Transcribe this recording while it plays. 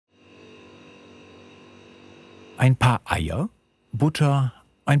Ein paar Eier, Butter,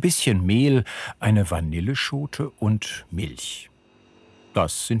 ein bisschen Mehl, eine Vanilleschote und Milch.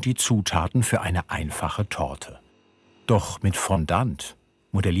 Das sind die Zutaten für eine einfache Torte. Doch mit Fondant,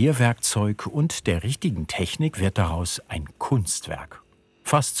 Modellierwerkzeug und der richtigen Technik wird daraus ein Kunstwerk.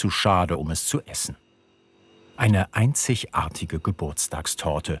 Fast zu schade, um es zu essen. Eine einzigartige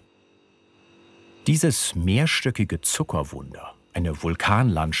Geburtstagstorte. Dieses mehrstöckige Zuckerwunder, eine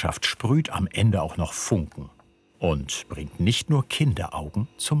Vulkanlandschaft, sprüht am Ende auch noch Funken und bringt nicht nur Kinderaugen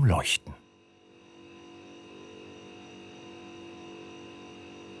zum Leuchten.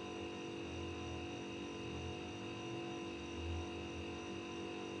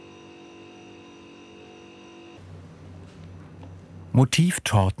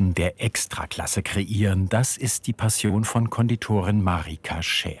 Motivtorten der Extraklasse kreieren, das ist die Passion von Konditorin Marika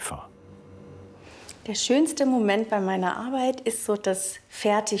Schäfer. Der schönste Moment bei meiner Arbeit ist so das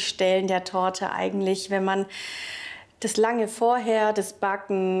Fertigstellen der Torte eigentlich, wenn man das lange vorher, das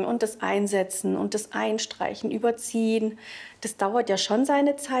Backen und das Einsetzen und das Einstreichen, Überziehen, das dauert ja schon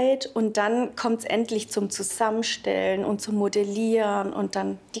seine Zeit und dann kommt es endlich zum Zusammenstellen und zum Modellieren und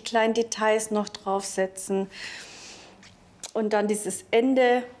dann die kleinen Details noch draufsetzen. Und dann dieses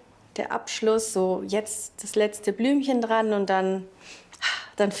Ende, der Abschluss, so jetzt das letzte Blümchen dran und dann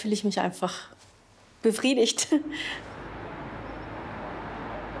fühle ich mich einfach befriedigt.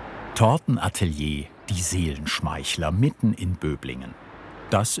 Tortenatelier, die Seelenschmeichler, mitten in Böblingen.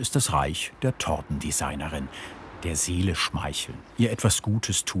 Das ist das Reich der Tortendesignerin. Der Seele schmeicheln, ihr etwas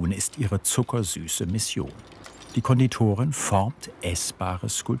Gutes tun, ist ihre zuckersüße Mission. Die Konditorin formt essbare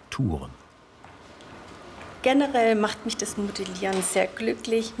Skulpturen. Generell macht mich das Modellieren sehr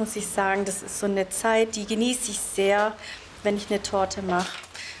glücklich, muss ich sagen. Das ist so eine Zeit, die genieße ich sehr, wenn ich eine Torte mache,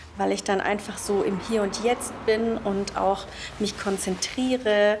 weil ich dann einfach so im Hier und Jetzt bin und auch mich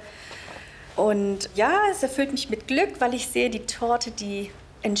konzentriere. Und ja, es erfüllt mich mit Glück, weil ich sehe, die Torte, die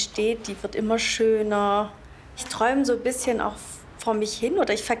entsteht, die wird immer schöner. Ich träume so ein bisschen auch vor mich hin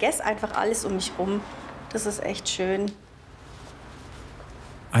oder ich vergesse einfach alles um mich rum. Das ist echt schön.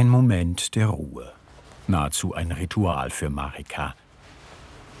 Ein Moment der Ruhe. Nahezu ein Ritual für Marika.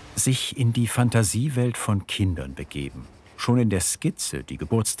 Sich in die Fantasiewelt von Kindern begeben. Schon in der Skizze die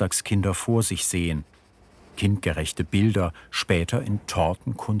Geburtstagskinder vor sich sehen. Kindgerechte Bilder später in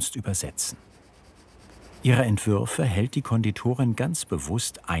Tortenkunst übersetzen. Ihre Entwürfe hält die Konditorin ganz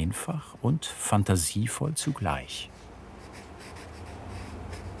bewusst einfach und fantasievoll zugleich.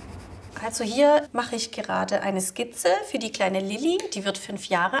 Also hier mache ich gerade eine Skizze für die kleine Lilly, die wird 5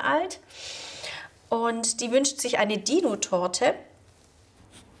 Jahre alt. Und die wünscht sich eine Dino-Torte.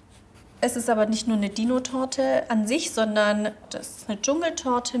 Es ist aber nicht nur eine Dino-Torte an sich, sondern das ist eine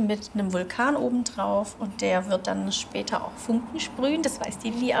Dschungeltorte mit einem Vulkan obendrauf. Und der wird dann später auch Funken sprühen, das weiß die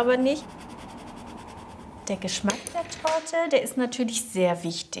Lilly aber nicht. Der Geschmack der Torte, der ist natürlich sehr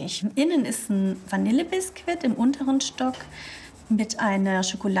wichtig. Innen ist ein Vanillebiskuit im unteren Stock mit einer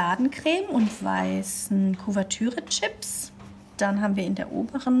Schokoladencreme und weißen Kuvertüre-Chips. Dann haben wir in der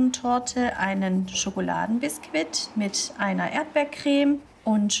oberen Torte einen Schokoladenbiskuit mit einer Erdbeercreme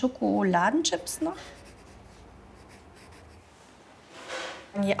und Schokoladenchips noch.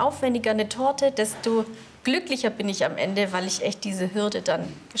 Je aufwendiger eine Torte, desto glücklicher bin ich am Ende, weil ich echt diese Hürde dann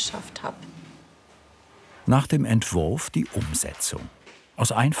geschafft habe. Nach dem Entwurf die Umsetzung.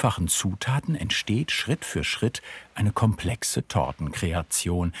 Aus einfachen Zutaten entsteht Schritt für Schritt eine komplexe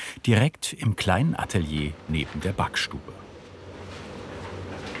Tortenkreation, direkt im kleinen Atelier neben der Backstube.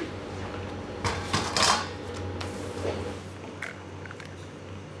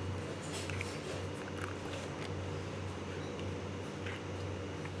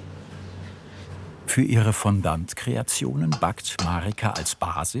 Für ihre Fondant-Kreationen backt Marika als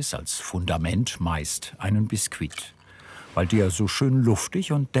Basis, als Fundament meist einen Biskuit, weil der so schön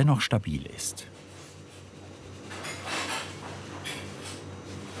luftig und dennoch stabil ist.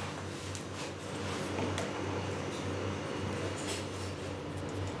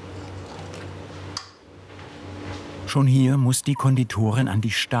 Schon hier muss die Konditorin an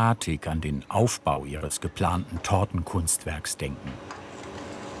die Statik, an den Aufbau ihres geplanten Tortenkunstwerks denken.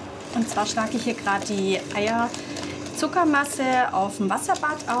 Und zwar schlage ich hier gerade die Eierzuckermasse auf dem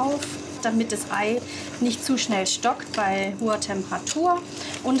Wasserbad auf, damit das Ei nicht zu schnell stockt bei hoher Temperatur.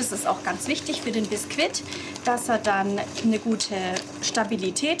 Und es ist auch ganz wichtig für den Biskuit, dass er dann eine gute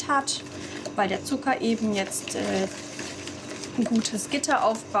Stabilität hat, weil der Zucker eben jetzt ein gutes Gitter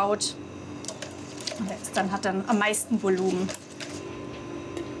aufbaut. Und hat dann am meisten Volumen.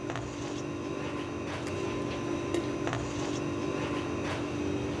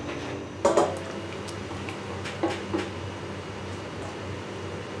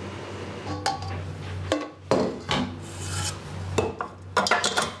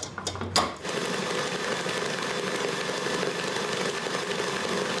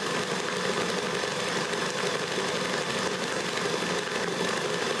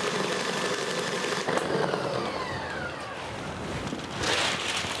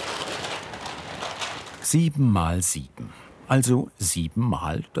 7 mal 7, also 7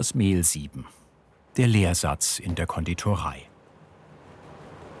 mal das Mehlsieben. Der Lehrsatz in der Konditorei.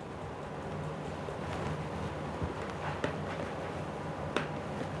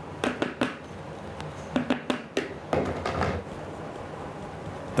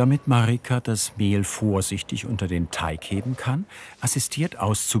 Damit Marika das Mehl vorsichtig unter den Teig heben kann, assistiert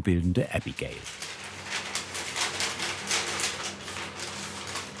Auszubildende Abigail.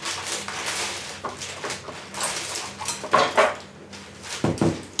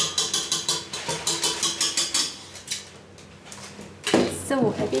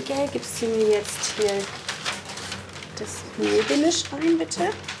 So, Abigail, gibst du mir jetzt hier das Mehlgemisch rein, bitte?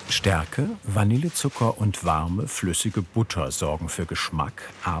 Stärke, Vanillezucker und warme, flüssige Butter sorgen für Geschmack,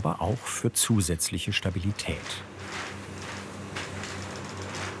 aber auch für zusätzliche Stabilität.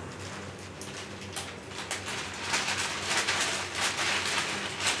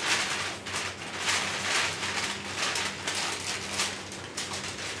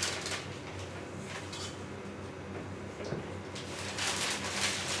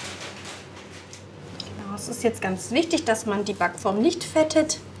 Genau, es ist jetzt ganz wichtig, dass man die Backform nicht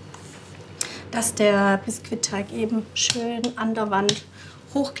fettet, dass der Biskuitteig eben schön an der Wand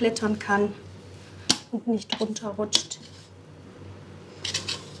hochklettern kann und nicht runterrutscht.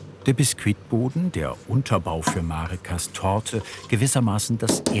 Der Biskuitboden, der Unterbau für Marikas Torte, gewissermaßen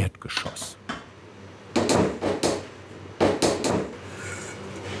das Erdgeschoss.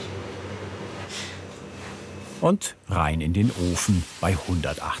 Und rein in den Ofen bei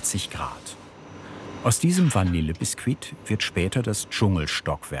 180 Grad. Aus diesem Vanillebiskuit wird später das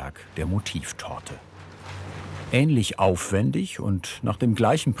Dschungelstockwerk der Motivtorte. Ähnlich aufwendig und nach dem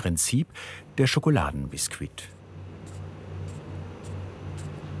gleichen Prinzip der Schokoladenbiskuit.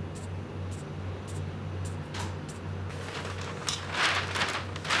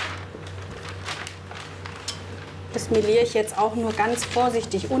 Das meliere ich jetzt auch nur ganz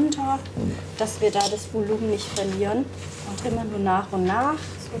vorsichtig unter, dass wir da das Volumen nicht verlieren. Und immer nur nach und nach,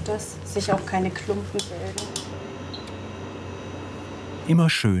 sodass sich auch keine Klumpen bilden. Immer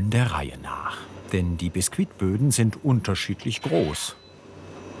schön der Reihe nach, denn die Biskuitböden sind unterschiedlich groß.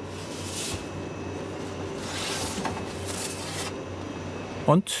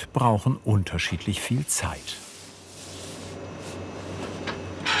 Und brauchen unterschiedlich viel Zeit.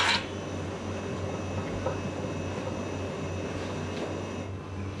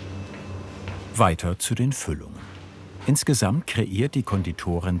 Weiter zu den Füllungen. Insgesamt kreiert die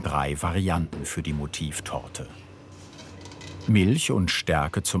Konditorin 3 Varianten für die Motivtorte. Milch und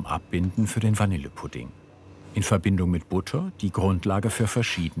Stärke zum Abbinden für den Vanillepudding. In Verbindung mit Butter die Grundlage für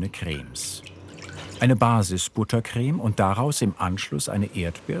verschiedene Cremes. Eine Basis-Buttercreme und daraus im Anschluss eine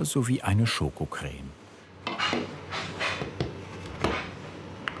Erdbeer- sowie eine Schokocreme.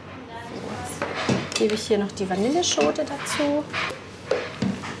 Jetzt gebe ich hier noch die Vanilleschote dazu.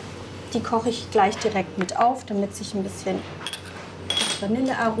 Die koche ich gleich direkt mit auf, damit sich ein bisschen das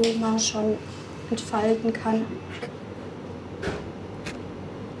Vanillearoma schon entfalten kann.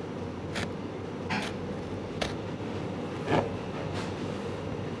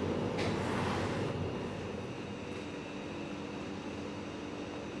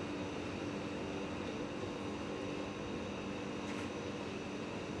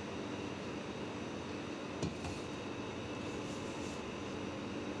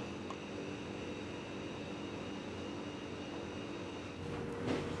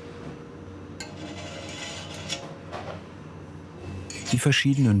 Die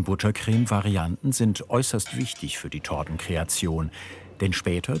verschiedenen Buttercreme-Varianten sind äußerst wichtig für die Tortenkreation, denn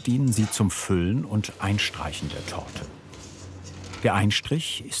später dienen sie zum Füllen und Einstreichen der Torte. Der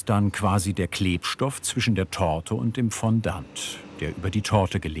Einstrich ist dann quasi der Klebstoff zwischen der Torte und dem Fondant, der über die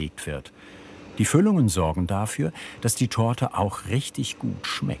Torte gelegt wird. Die Füllungen sorgen dafür, dass die Torte auch richtig gut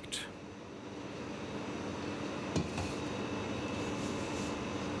schmeckt.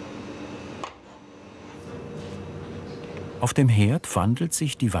 Auf dem Herd wandelt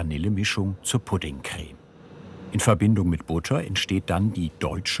sich die Vanillemischung zur Puddingcreme. In Verbindung mit Butter entsteht dann die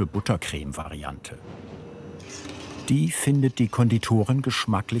deutsche Buttercreme-Variante. Die findet die Konditorin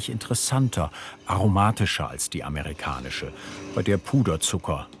geschmacklich interessanter, aromatischer als die amerikanische, bei der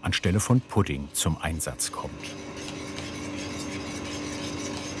Puderzucker anstelle von Pudding zum Einsatz kommt.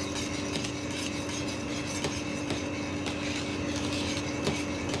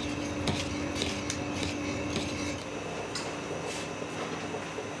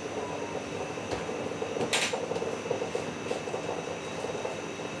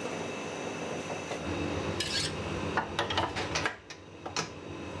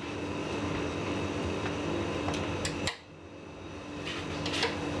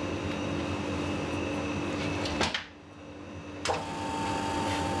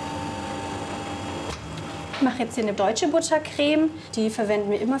 Ich mache jetzt hier eine deutsche Buttercreme. Die verwenden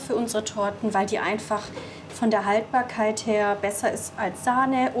wir immer für unsere Torten, weil die einfach von der Haltbarkeit her besser ist als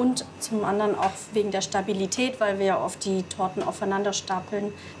Sahne und zum anderen auch wegen der Stabilität, weil wir ja oft die Torten aufeinander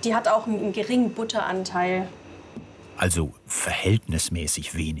stapeln. Die hat auch einen geringen Butteranteil. Also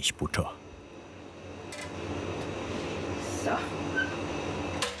verhältnismäßig wenig Butter. So.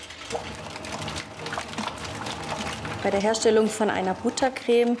 Bei der Herstellung von einer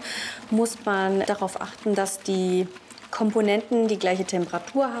Buttercreme muss man darauf achten, dass die Komponenten die gleiche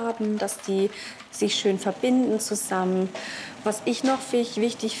Temperatur haben, dass die sich schön verbinden zusammen. Was ich noch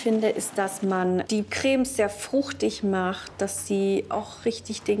wichtig finde, ist, dass man die Cremes sehr fruchtig macht, dass sie auch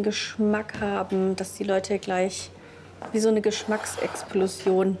richtig den Geschmack haben, dass die Leute gleich wie so eine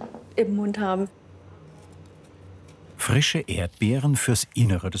Geschmacksexplosion im Mund haben. Frische Erdbeeren fürs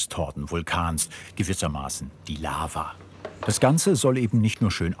Innere des Tortenvulkans, gewissermaßen die Lava. Das Ganze soll eben nicht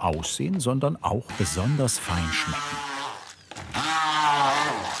nur schön aussehen, sondern auch besonders fein schmecken.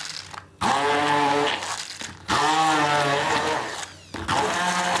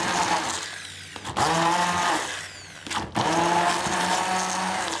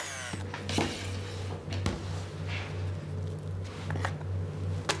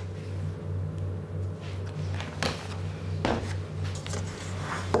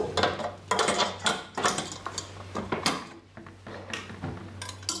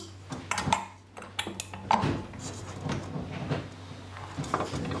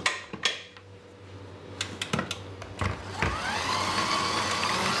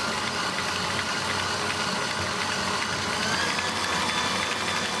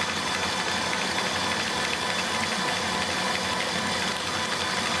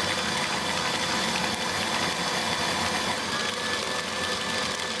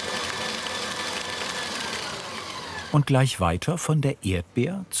 Und gleich weiter von der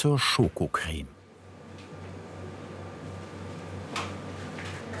Erdbeer zur Schokocreme.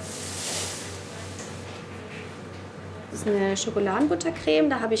 Das ist eine Schokoladenbuttercreme.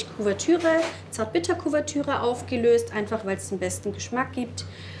 Da habe ich Kuvertüre, Zartbitterkuvertüre aufgelöst, einfach weil es den besten Geschmack gibt.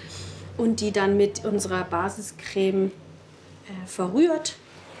 Und die dann mit unserer Basiscreme verrührt.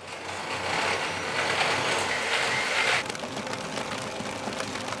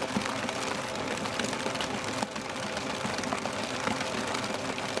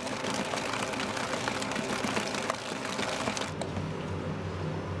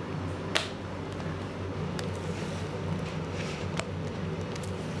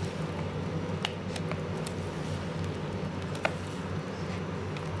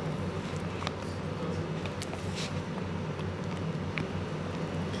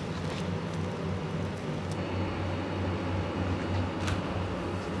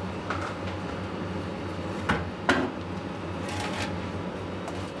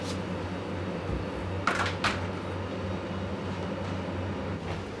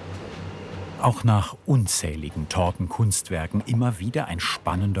 Auch nach unzähligen Tortenkunstwerken immer wieder ein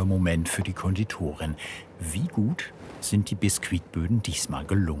spannender Moment für die Konditorin. Wie gut sind die Biskuitböden diesmal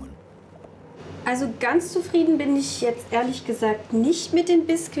gelungen? Also ganz zufrieden bin ich jetzt ehrlich gesagt nicht mit den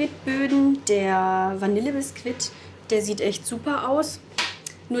Biskuitböden. Der Vanillebiskuit, der sieht echt super aus.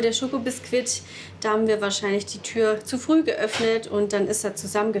 Nur der Schokobiskuit, da haben wir wahrscheinlich die Tür zu früh geöffnet und dann ist er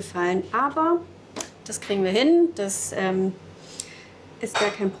zusammengefallen. Aber das kriegen wir hin, das ist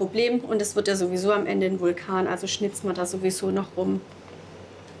gar kein Problem. Und es wird ja sowieso am Ende ein Vulkan, also schnitzen wir da sowieso noch rum.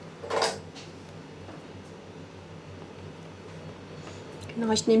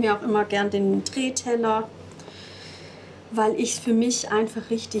 Genau, ich nehme ja auch immer gern den Drehteller, weil ich es für mich einfach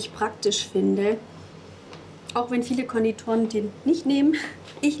richtig praktisch finde. Auch wenn viele Konditoren den nicht nehmen.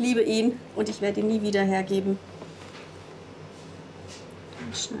 Ich liebe ihn und ich werde ihn nie wieder hergeben.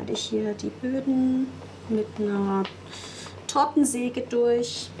 Dann schneide ich hier die Böden mit einer Tortensäge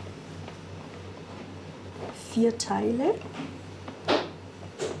durch. 4 Teile.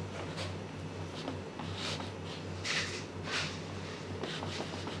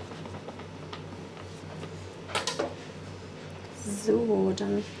 So,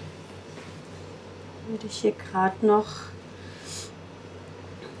 dann würde ich hier gerade noch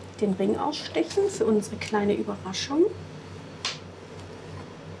den Ring ausstechen für unsere kleine Überraschung.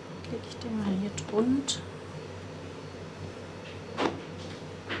 Lege ich den mal hier drunter.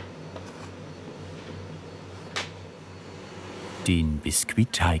 Den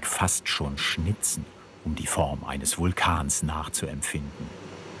Biskuitteig fast schon schnitzen, um die Form eines Vulkans nachzuempfinden.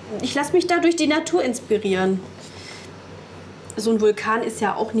 Ich lasse mich da durch die Natur inspirieren. So ein Vulkan ist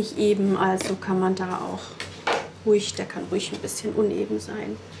ja auch nicht eben, also kann man da auch ruhig, der kann ruhig ein bisschen uneben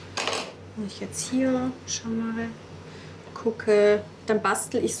sein. Wenn ich jetzt hier schon mal gucke, dann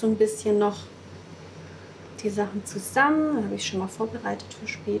bastel ich so ein bisschen noch die Sachen zusammen. Da habe ich schon mal vorbereitet für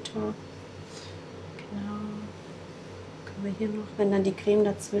später. Genau. Können wir hier noch, wenn dann die Creme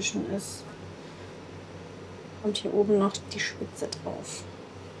dazwischen ist, kommt hier oben noch die Spitze drauf.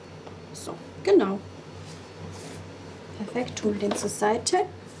 So, genau. Perfekt, tun wir den zur Seite.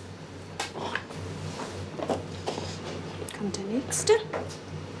 Kommt der nächste.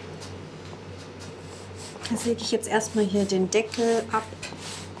 Jetzt lege ich jetzt erstmal hier den Deckel ab.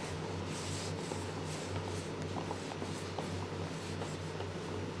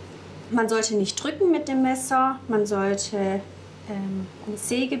 Man sollte nicht drücken mit dem Messer, man sollte eine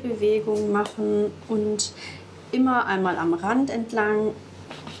Sägebewegung machen und immer einmal am Rand entlang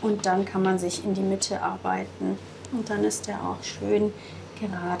und dann kann man sich in die Mitte arbeiten und dann ist der auch schön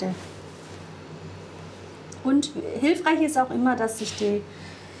gerade. Und hilfreich ist auch immer, dass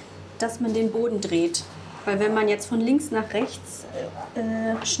man den Boden dreht. Weil wenn man jetzt von links nach rechts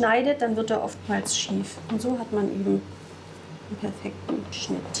schneidet, dann wird er oftmals schief. Und so hat man eben einen perfekten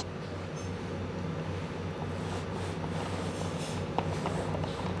Schnitt.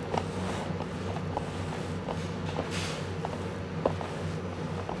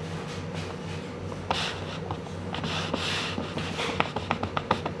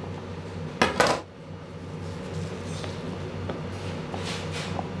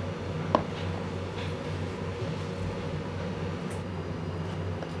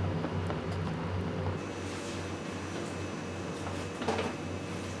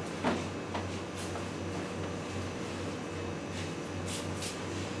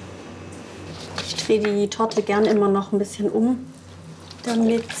 Ich drehe die Torte gern immer noch ein bisschen um,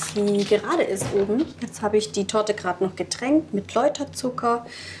 damit sie gerade ist oben. Jetzt habe ich die Torte gerade noch getränkt mit Läuterzucker.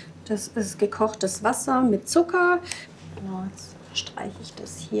 Das ist gekochtes Wasser mit Zucker. Genau, jetzt streiche ich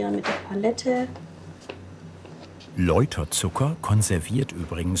das hier mit der Palette. Läuterzucker konserviert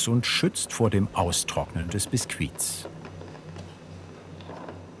übrigens und schützt vor dem Austrocknen des Biskuits.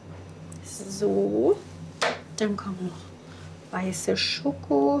 So, dann kommen noch weiße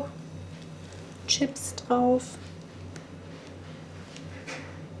Schoko. Chips drauf.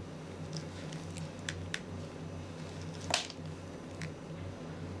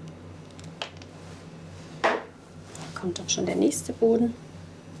 Da kommt auch schon der nächste Boden.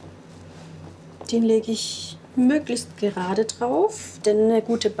 Den lege ich möglichst gerade drauf, denn eine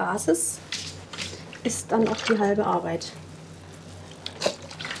gute Basis ist dann auch die halbe Arbeit.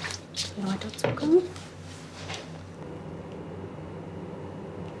 Läuterzucker.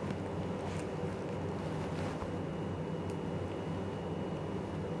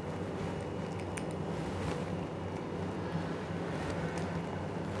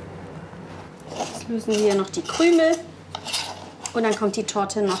 Lösen wir hier noch die Krümel und dann kommt die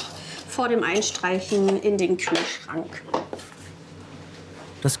Torte noch vor dem Einstreichen in den Kühlschrank.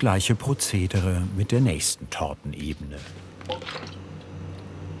 Das gleiche Prozedere mit der nächsten Tortenebene.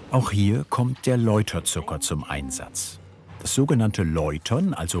 Auch hier kommt der Läuterzucker zum Einsatz. Das sogenannte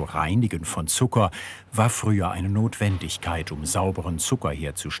Läutern, also Reinigen von Zucker, war früher eine Notwendigkeit, um sauberen Zucker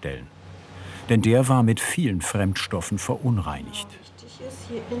herzustellen. Denn der war mit vielen Fremdstoffen verunreinigt. Wichtig ist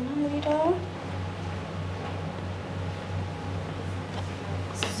hier innen wieder.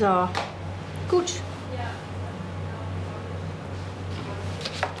 So, gut.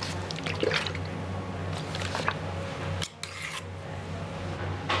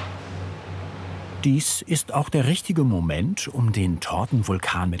 Dies ist auch der richtige Moment, um den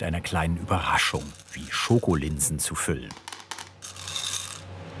Tortenvulkan mit einer kleinen Überraschung wie Schokolinsen zu füllen.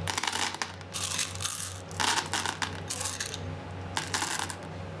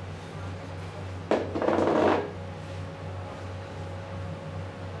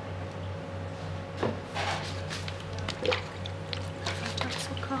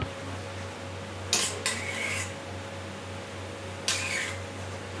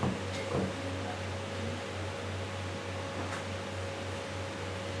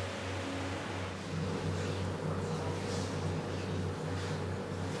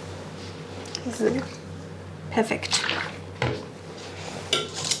 So. Perfekt.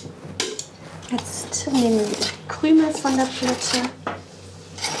 Jetzt nehmen wir die Krümel von der Platte.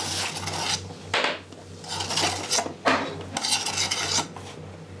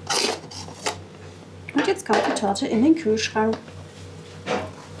 Und jetzt kommt die Torte in den Kühlschrank.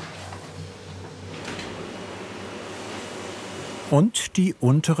 Und die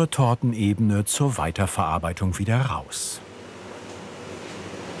untere Tortenebene zur Weiterverarbeitung wieder raus.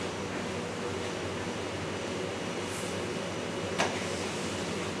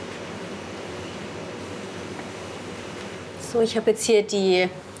 So, ich habe jetzt hier die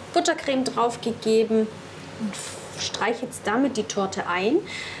Buttercreme drauf gegeben und streiche jetzt damit die Torte ein.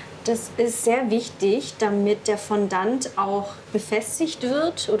 Das ist sehr wichtig, damit der Fondant auch befestigt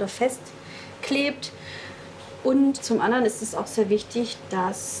wird oder festklebt. Und zum anderen ist es auch sehr wichtig,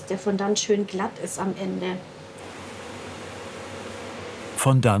 dass der Fondant schön glatt ist am Ende.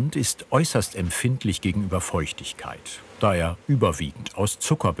 Fondant ist äußerst empfindlich gegenüber Feuchtigkeit, da er überwiegend aus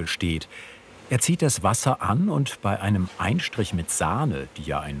Zucker besteht. Er zieht das Wasser an und bei einem Einstrich mit Sahne, die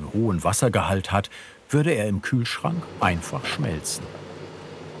ja einen hohen Wassergehalt hat, würde er im Kühlschrank einfach schmelzen.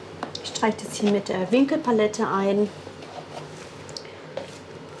 Ich streiche das hier mit der Winkelpalette ein.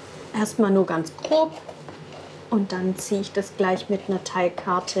 Erstmal nur ganz grob und dann ziehe ich das gleich mit einer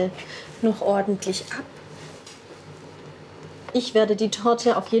Teigkarte noch ordentlich ab. Ich werde die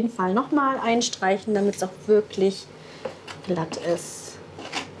Torte auf jeden Fall nochmal einstreichen, damit es auch wirklich glatt ist.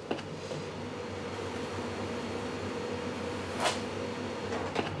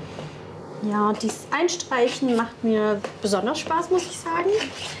 Ja, dieses Einstreichen macht mir besonders Spaß, muss ich sagen,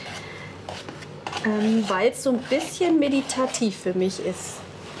 weil es so ein bisschen meditativ für mich ist.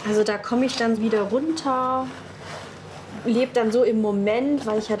 Also da komme ich dann wieder runter, lebe dann so im Moment,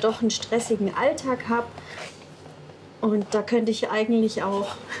 weil ich ja doch einen stressigen Alltag habe. Und da könnte ich eigentlich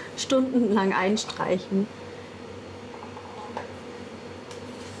auch stundenlang einstreichen.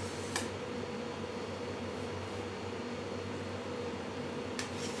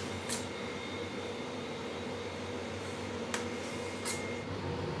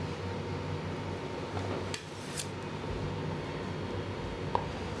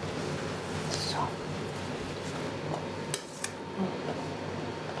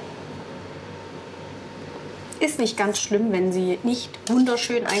 Ist nicht ganz schlimm, wenn sie nicht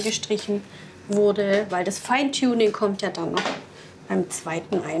wunderschön eingestrichen wurde, weil das Feintuning kommt ja dann noch beim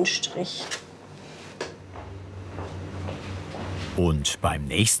zweiten Einstrich. Und beim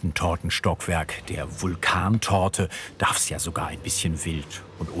nächsten Tortenstockwerk, der Vulkantorte, darf es ja sogar ein bisschen wild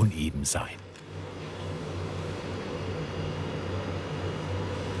und uneben sein.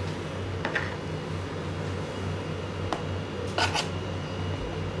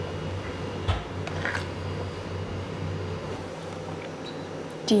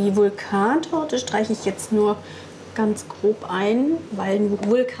 Die Vulkantorte streiche ich jetzt nur ganz grob ein, weil ein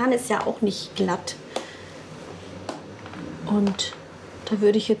Vulkan ist ja auch nicht glatt. Und da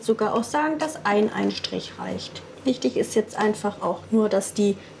würde ich jetzt sogar auch sagen, dass ein Einstrich reicht. Wichtig ist jetzt einfach auch nur, dass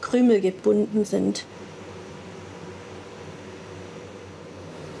die Krümel gebunden sind.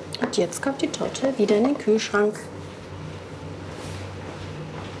 Und jetzt kommt die Torte wieder in den Kühlschrank.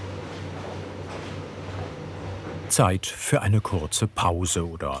 Zeit für eine kurze Pause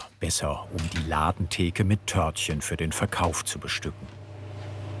oder besser, um die Ladentheke mit Törtchen für den Verkauf zu bestücken.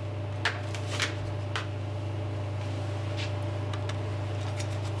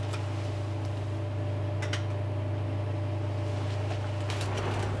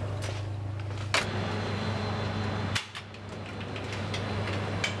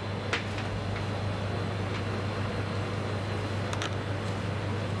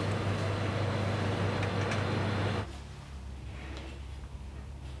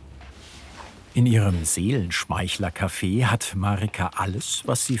 In ihrem Seelenschmeichler-Café hat Marika alles,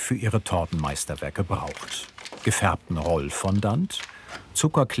 was sie für ihre Tortenmeisterwerke braucht. Gefärbten Rollfondant,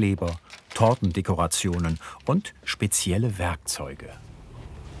 Zuckerkleber, Tortendekorationen und spezielle Werkzeuge.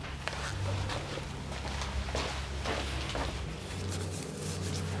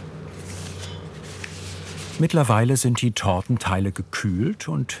 Mittlerweile sind die Tortenteile gekühlt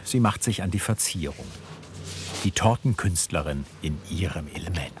und sie macht sich an die Verzierung. Die Tortenkünstlerin in ihrem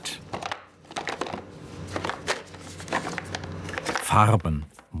Element. Farben,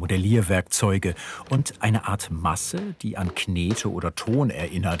 Modellierwerkzeuge und eine Art Masse, die an Knete oder Ton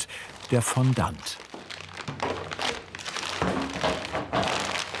erinnert, der Fondant.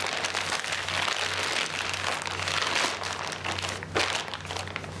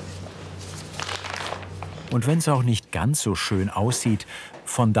 Und wenn es auch nicht ganz so schön aussieht,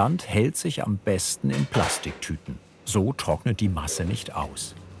 Fondant hält sich am besten in Plastiktüten. So trocknet die Masse nicht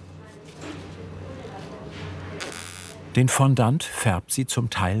aus. Den Fondant färbt sie zum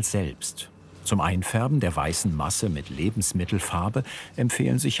Teil selbst. Zum Einfärben der weißen Masse mit Lebensmittelfarbe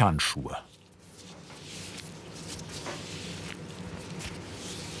empfehlen sich Handschuhe.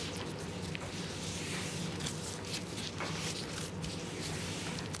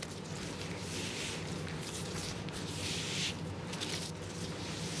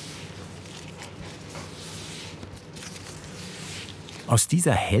 Aus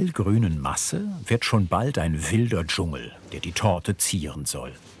dieser hellgrünen Masse wird schon bald ein wilder Dschungel, der die Torte zieren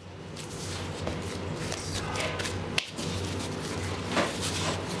soll.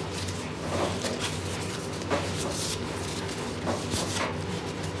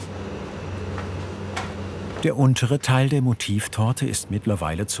 Der untere Teil der Motivtorte ist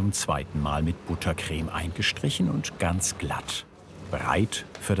mittlerweile zum zweiten Mal mit Buttercreme eingestrichen und ganz glatt, bereit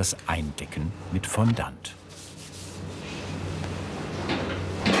für das Eindecken mit Fondant.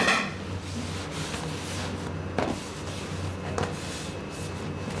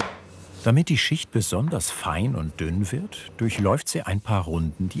 Damit die Schicht besonders fein und dünn wird, durchläuft sie ein paar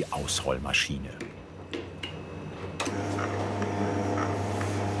Runden die Ausrollmaschine.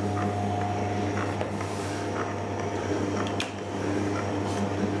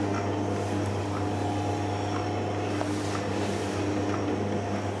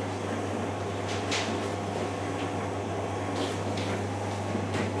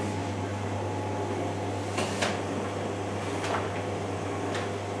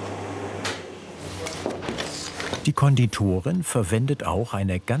 Die Konditorin verwendet auch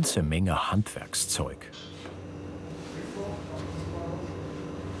eine ganze Menge Handwerkszeug.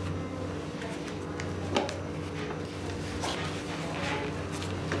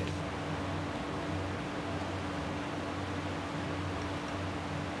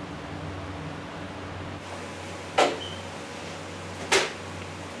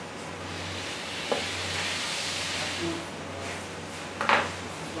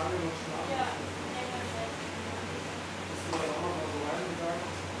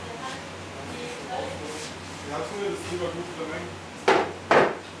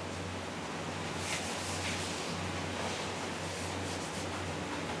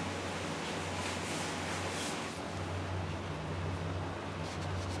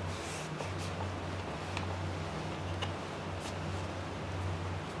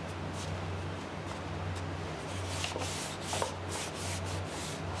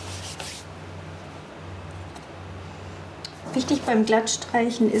 Wichtig beim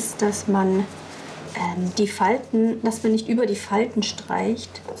Glattstreichen ist, dass man dass man nicht über die Falten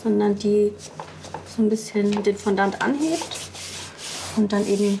streicht, sondern die so ein bisschen den Fondant anhebt und dann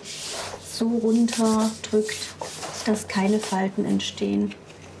eben so runterdrückt, dass keine Falten entstehen.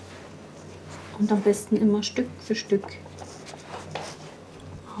 Und am besten immer Stück für Stück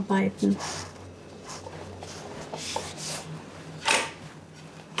arbeiten.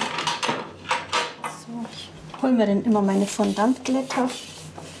 So, ich hole mir dann immer meine Fondantblätter.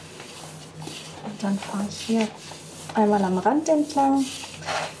 Und dann fahre ich hier einmal am Rand entlang.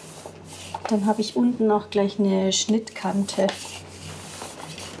 Dann habe ich unten auch gleich eine Schnittkante.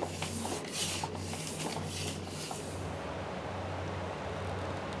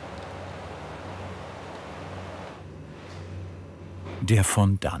 Der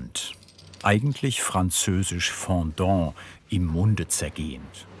Fondant, eigentlich französisch Fondant, im Munde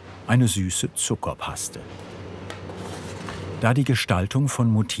zergehend, eine süße Zuckerpaste. Da die Gestaltung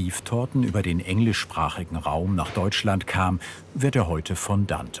von Motivtorten über den englischsprachigen Raum nach Deutschland kam, wird er heute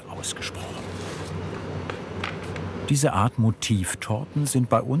Fondant ausgesprochen. Diese Art Motivtorten sind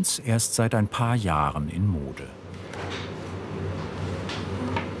bei uns erst seit ein paar Jahren in Mode.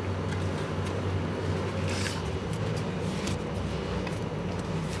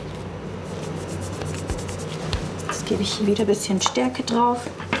 Jetzt gebe ich hier wieder ein bisschen Stärke drauf,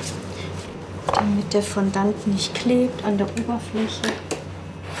 damit der Fondant nicht klebt an der Oberfläche.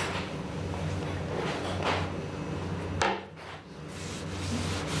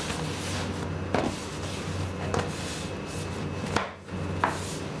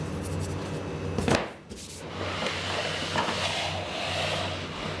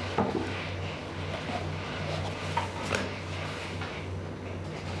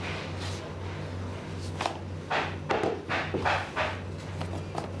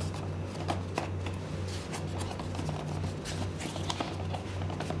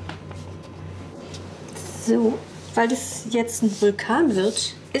 So, weil das jetzt ein Vulkan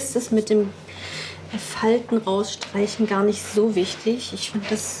wird, ist es mit dem Falten rausstreichen gar nicht so wichtig. Ich finde,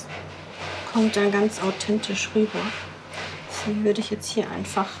 das kommt dann ganz authentisch rüber. Deswegen würde ich jetzt hier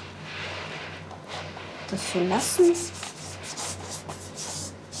einfach das so lassen.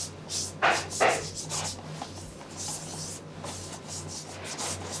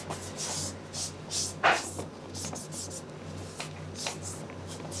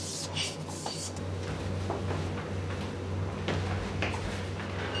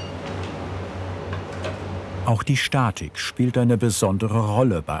 Auch die Statik spielt eine besondere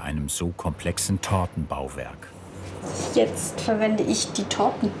Rolle bei einem so komplexen Tortenbauwerk. Jetzt verwende ich die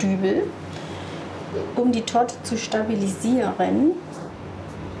Tortendübel, um die Torte zu stabilisieren.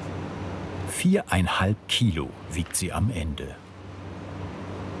 4,5 Kilo wiegt sie am Ende.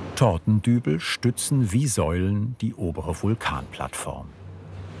 Tortendübel stützen wie Säulen die obere Vulkanplattform.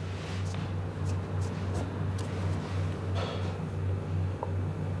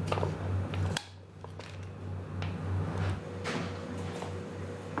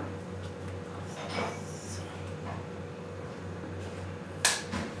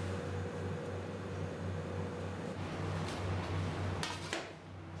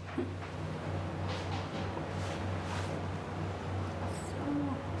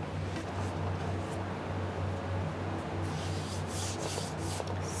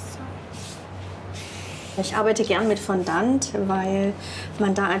 Ich arbeite gern mit Fondant, weil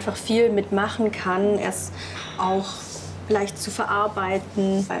man da einfach viel mitmachen kann. Es auch leicht zu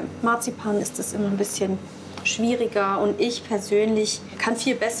verarbeiten. Beim Marzipan ist das immer ein bisschen schwieriger und ich persönlich kann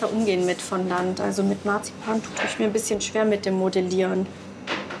viel besser umgehen mit Fondant. Also mit Marzipan tue ich mir ein bisschen schwer mit dem Modellieren.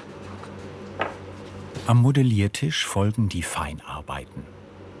 Am Modelliertisch folgen die Feinarbeiten.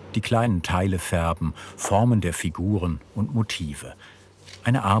 Die kleinen Teile färben, Formen der Figuren und Motive.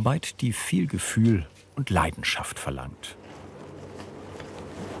 Eine Arbeit, die viel Gefühl und Leidenschaft verlangt.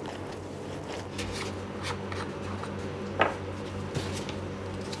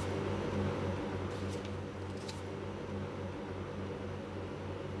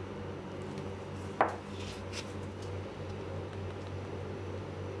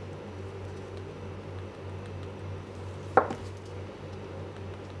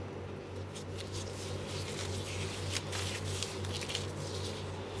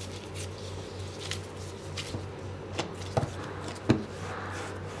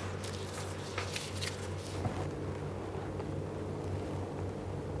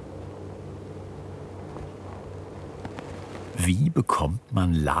 Wie bekommt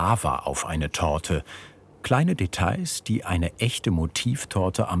man Lava auf eine Torte? Kleine Details, die eine echte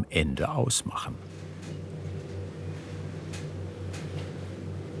Motivtorte am Ende ausmachen.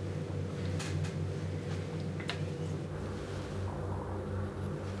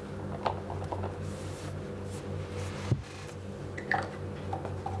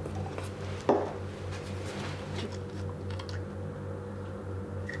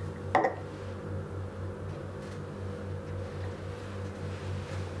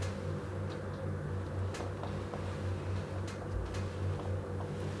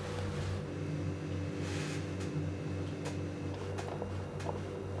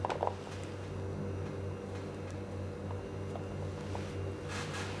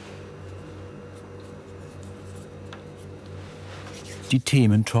 Die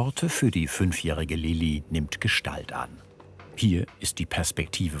Thementorte für die 5-jährige Lilly nimmt Gestalt an. Hier ist die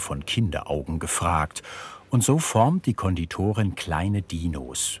Perspektive von Kinderaugen gefragt. Und so formt die Konditorin kleine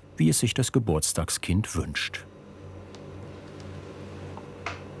Dinos, wie es sich das Geburtstagskind wünscht.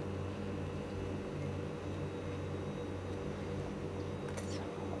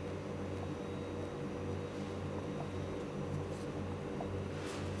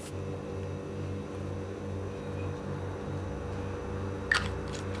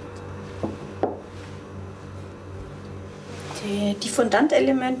 Die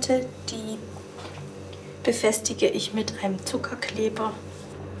Fondantelemente, die befestige ich mit einem Zuckerkleber.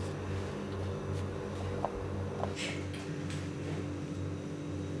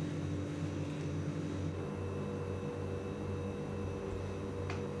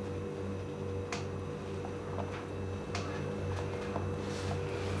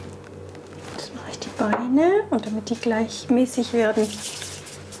 Jetzt mache ich die Beine und damit die gleichmäßig werden,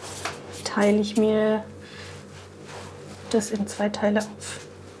 teile ich mir das in 2 Teile auf.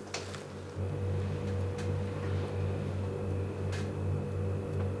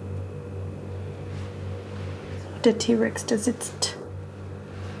 Der T-Rex, der sitzt.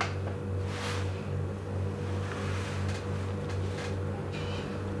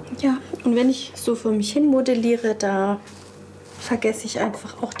 Ja, und wenn ich so vor mich hin modelliere, da vergesse ich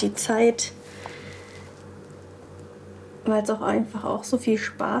einfach auch die Zeit, weil es auch einfach auch so viel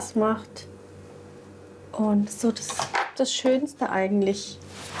Spaß macht. Und so das Schönste eigentlich,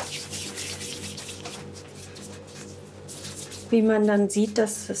 wie man dann sieht,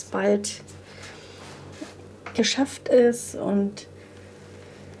 dass es bald geschafft ist und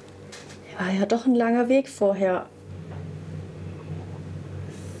war ja doch ein langer Weg vorher.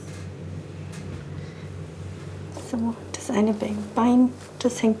 So, das eine Bein,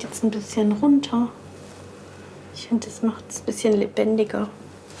 das hängt jetzt ein bisschen runter. Ich finde, das macht es ein bisschen lebendiger.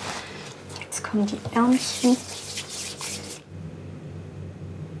 Jetzt kommen die Ärmchen.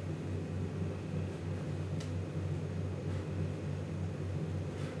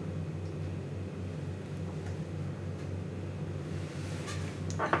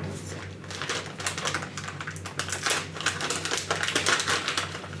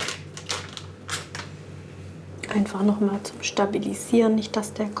 Einfach noch mal zum Stabilisieren, nicht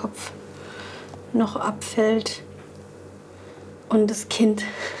dass der Kopf noch abfällt und das Kind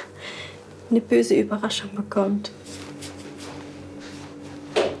eine böse Überraschung bekommt.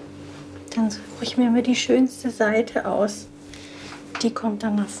 Dann suche ich mir immer die schönste Seite aus. Die kommt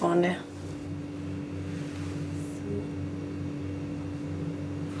dann nach vorne.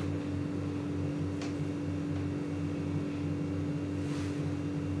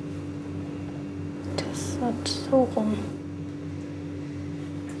 Das wird so rum.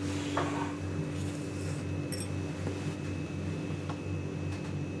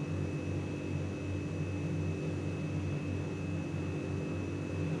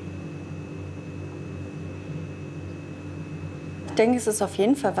 Ich denke, es ist auf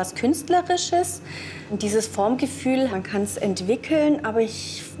jeden Fall was Künstlerisches. Und dieses Formgefühl, man kann es entwickeln, aber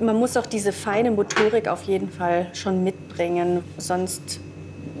man muss auch diese feine Motorik auf jeden Fall schon mitbringen. Sonst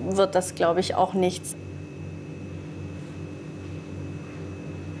wird das, glaube ich, auch nichts.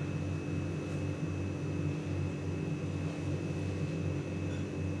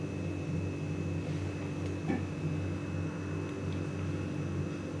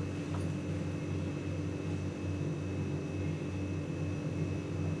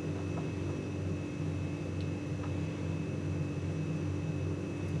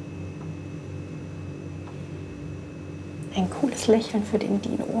 Ein cooles Lächeln für den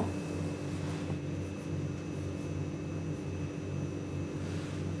Dino.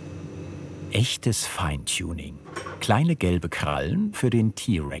 Echtes Feintuning. Kleine gelbe Krallen für den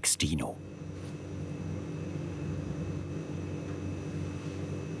T-Rex-Dino.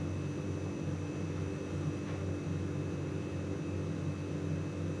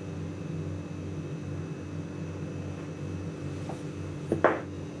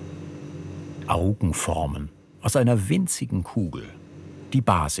 Augenformen aus einer winzigen Kugel. Die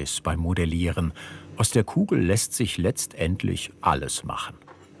Basis beim Modellieren. Aus der Kugel lässt sich letztendlich alles machen.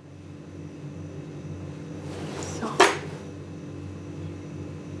 So.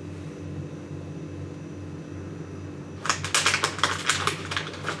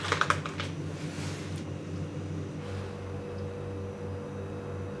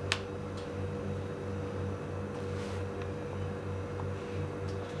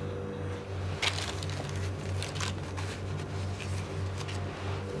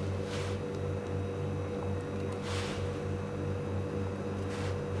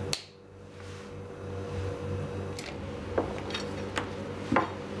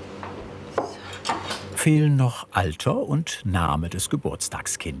 Fehlen noch Alter und Name des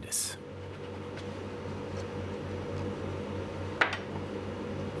Geburtstagskindes.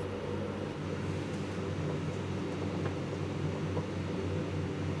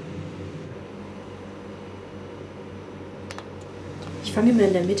 Ich fange immer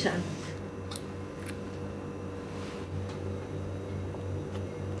in der Mitte an.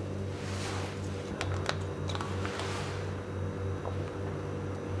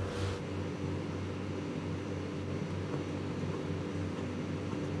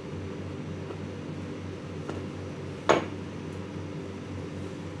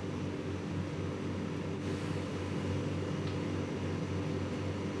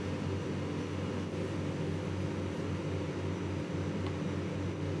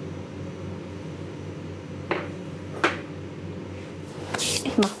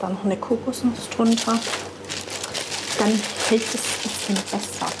 Ich mache da noch eine Kokosnuss drunter. Dann hält es ein bisschen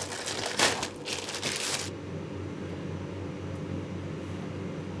besser.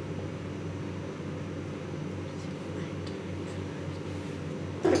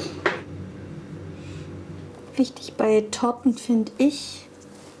 Wichtig bei Torten finde ich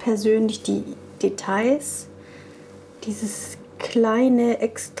persönlich die Details. Dieses kleine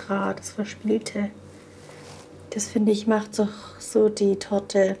Extra, das Verspielte. Das finde ich macht so die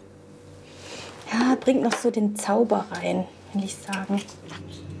Torte, ja, bringt noch so den Zauber rein, will ich sagen.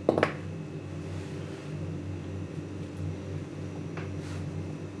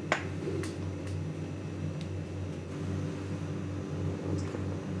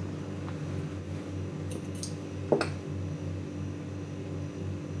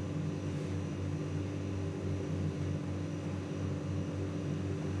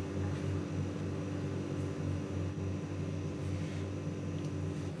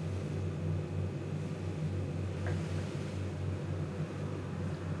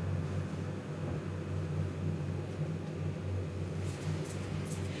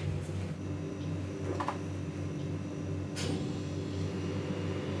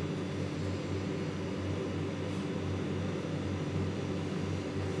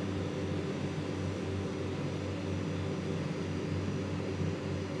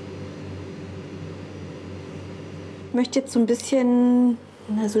 Ich möchte jetzt so ein bisschen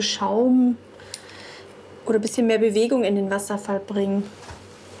so Schaum oder ein bisschen mehr Bewegung in den Wasserfall bringen,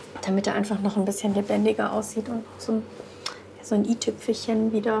 damit er einfach noch ein bisschen lebendiger aussieht und auch so ein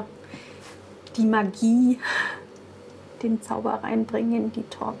i-Tüpfelchen wieder die Magie, den Zauber reinbringen in die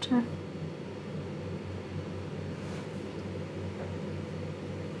Torte.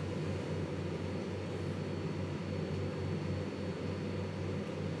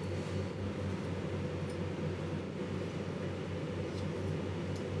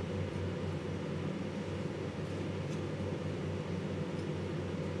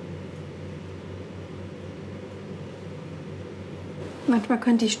 Manchmal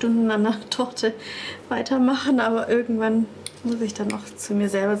könnte ich Stunden an der Torte weitermachen, aber irgendwann muss ich dann noch zu mir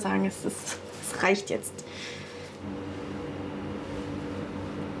selber sagen, es reicht jetzt.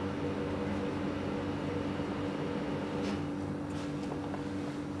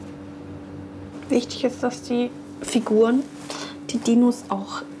 Wichtig ist, dass die Figuren, die Dinos,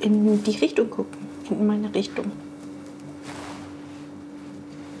 auch in die Richtung gucken, in meine Richtung.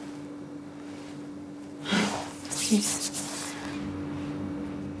 Süß.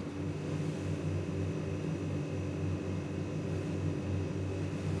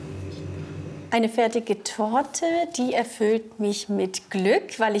 Eine fertige Torte, die erfüllt mich mit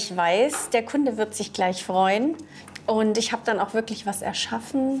Glück, weil ich weiß, der Kunde wird sich gleich freuen. Und ich habe dann auch wirklich was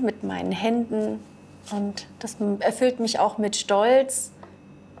erschaffen mit meinen Händen. Und das erfüllt mich auch mit Stolz.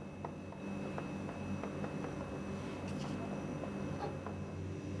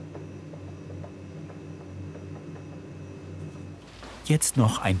 Jetzt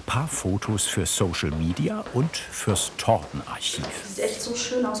noch ein paar Fotos für Social Media und fürs Tortenarchiv. Sieht echt so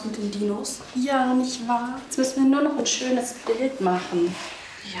schön aus mit den Dinos. Ja, nicht wahr? Jetzt müssen wir nur noch ein schönes Bild machen.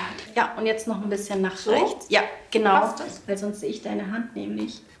 Ja, und jetzt noch ein bisschen nach So? rechts. Ja, genau. Passt das? Weil sonst sehe ich deine Hand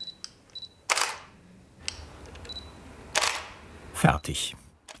nämlich. Fertig.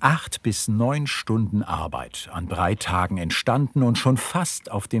 8 bis 9 Stunden Arbeit an 3 Tagen entstanden und schon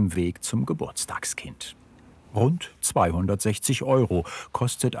fast auf dem Weg zum Geburtstagskind. Rund 260 €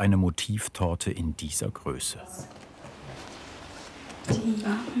 kostet eine Motivtorte in dieser Größe. Die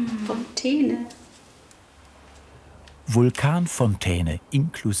Fontäne. Vulkanfontäne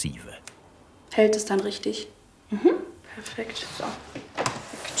inklusive. Hält es dann richtig? Perfekt. So.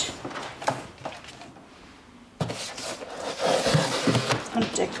 Perfekt.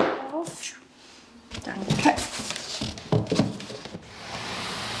 Und Deckel auf. Danke.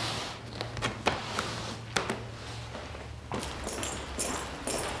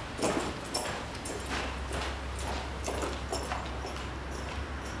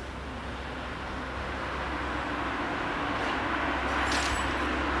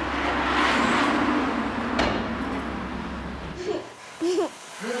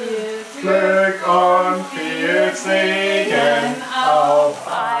 Glück und viel Segen auf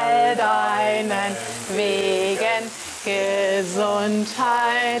all deinen Wegen,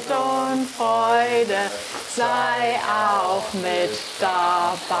 Gesundheit und Freude sei auch mit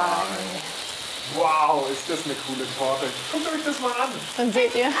dabei. Wow, ist das eine coole Torte. Guckt euch das mal an. Dann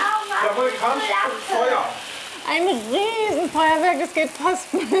seht ihr, Der Vulkan spuckt Feuer. ein Riesenfeuerwerk, es geht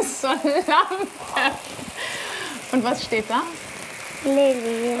fast bis zur Lampe. Und was steht da?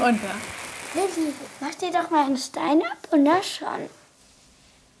 Lilly. Und da? Lilly, mach dir doch mal einen Stein ab und das schon.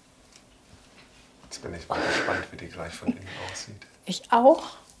 Jetzt bin ich mal gespannt, wie die gleich von innen aussieht. Ich auch.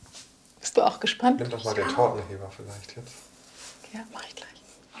 Bist du auch gespannt? Nimm doch mal den Tortenheber vielleicht jetzt. Ja, mach ich gleich.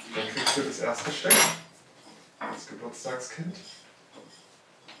 Dann kriegst du das erste Stück. Das Geburtstagskind.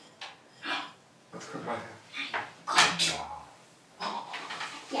 Jetzt guck mal her.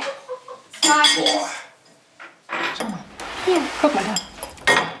 Ja, das mag ich. Boah, Schau mal. Hier, guck mal da.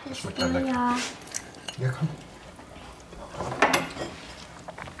 das schmeckt ja lecker. Ja. Ja, komm.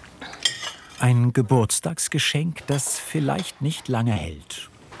 Ein Geburtstagsgeschenk, das vielleicht nicht lange hält,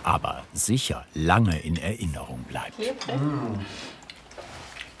 aber sicher lange in Erinnerung bleibt.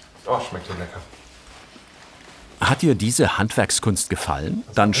 Oh, schmeckt ja lecker. Hat dir diese Handwerkskunst gefallen?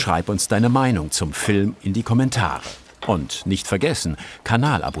 Dann schreib uns deine Meinung zum Film in die Kommentare. Und nicht vergessen,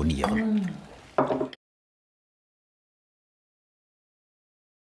 Kanal abonnieren.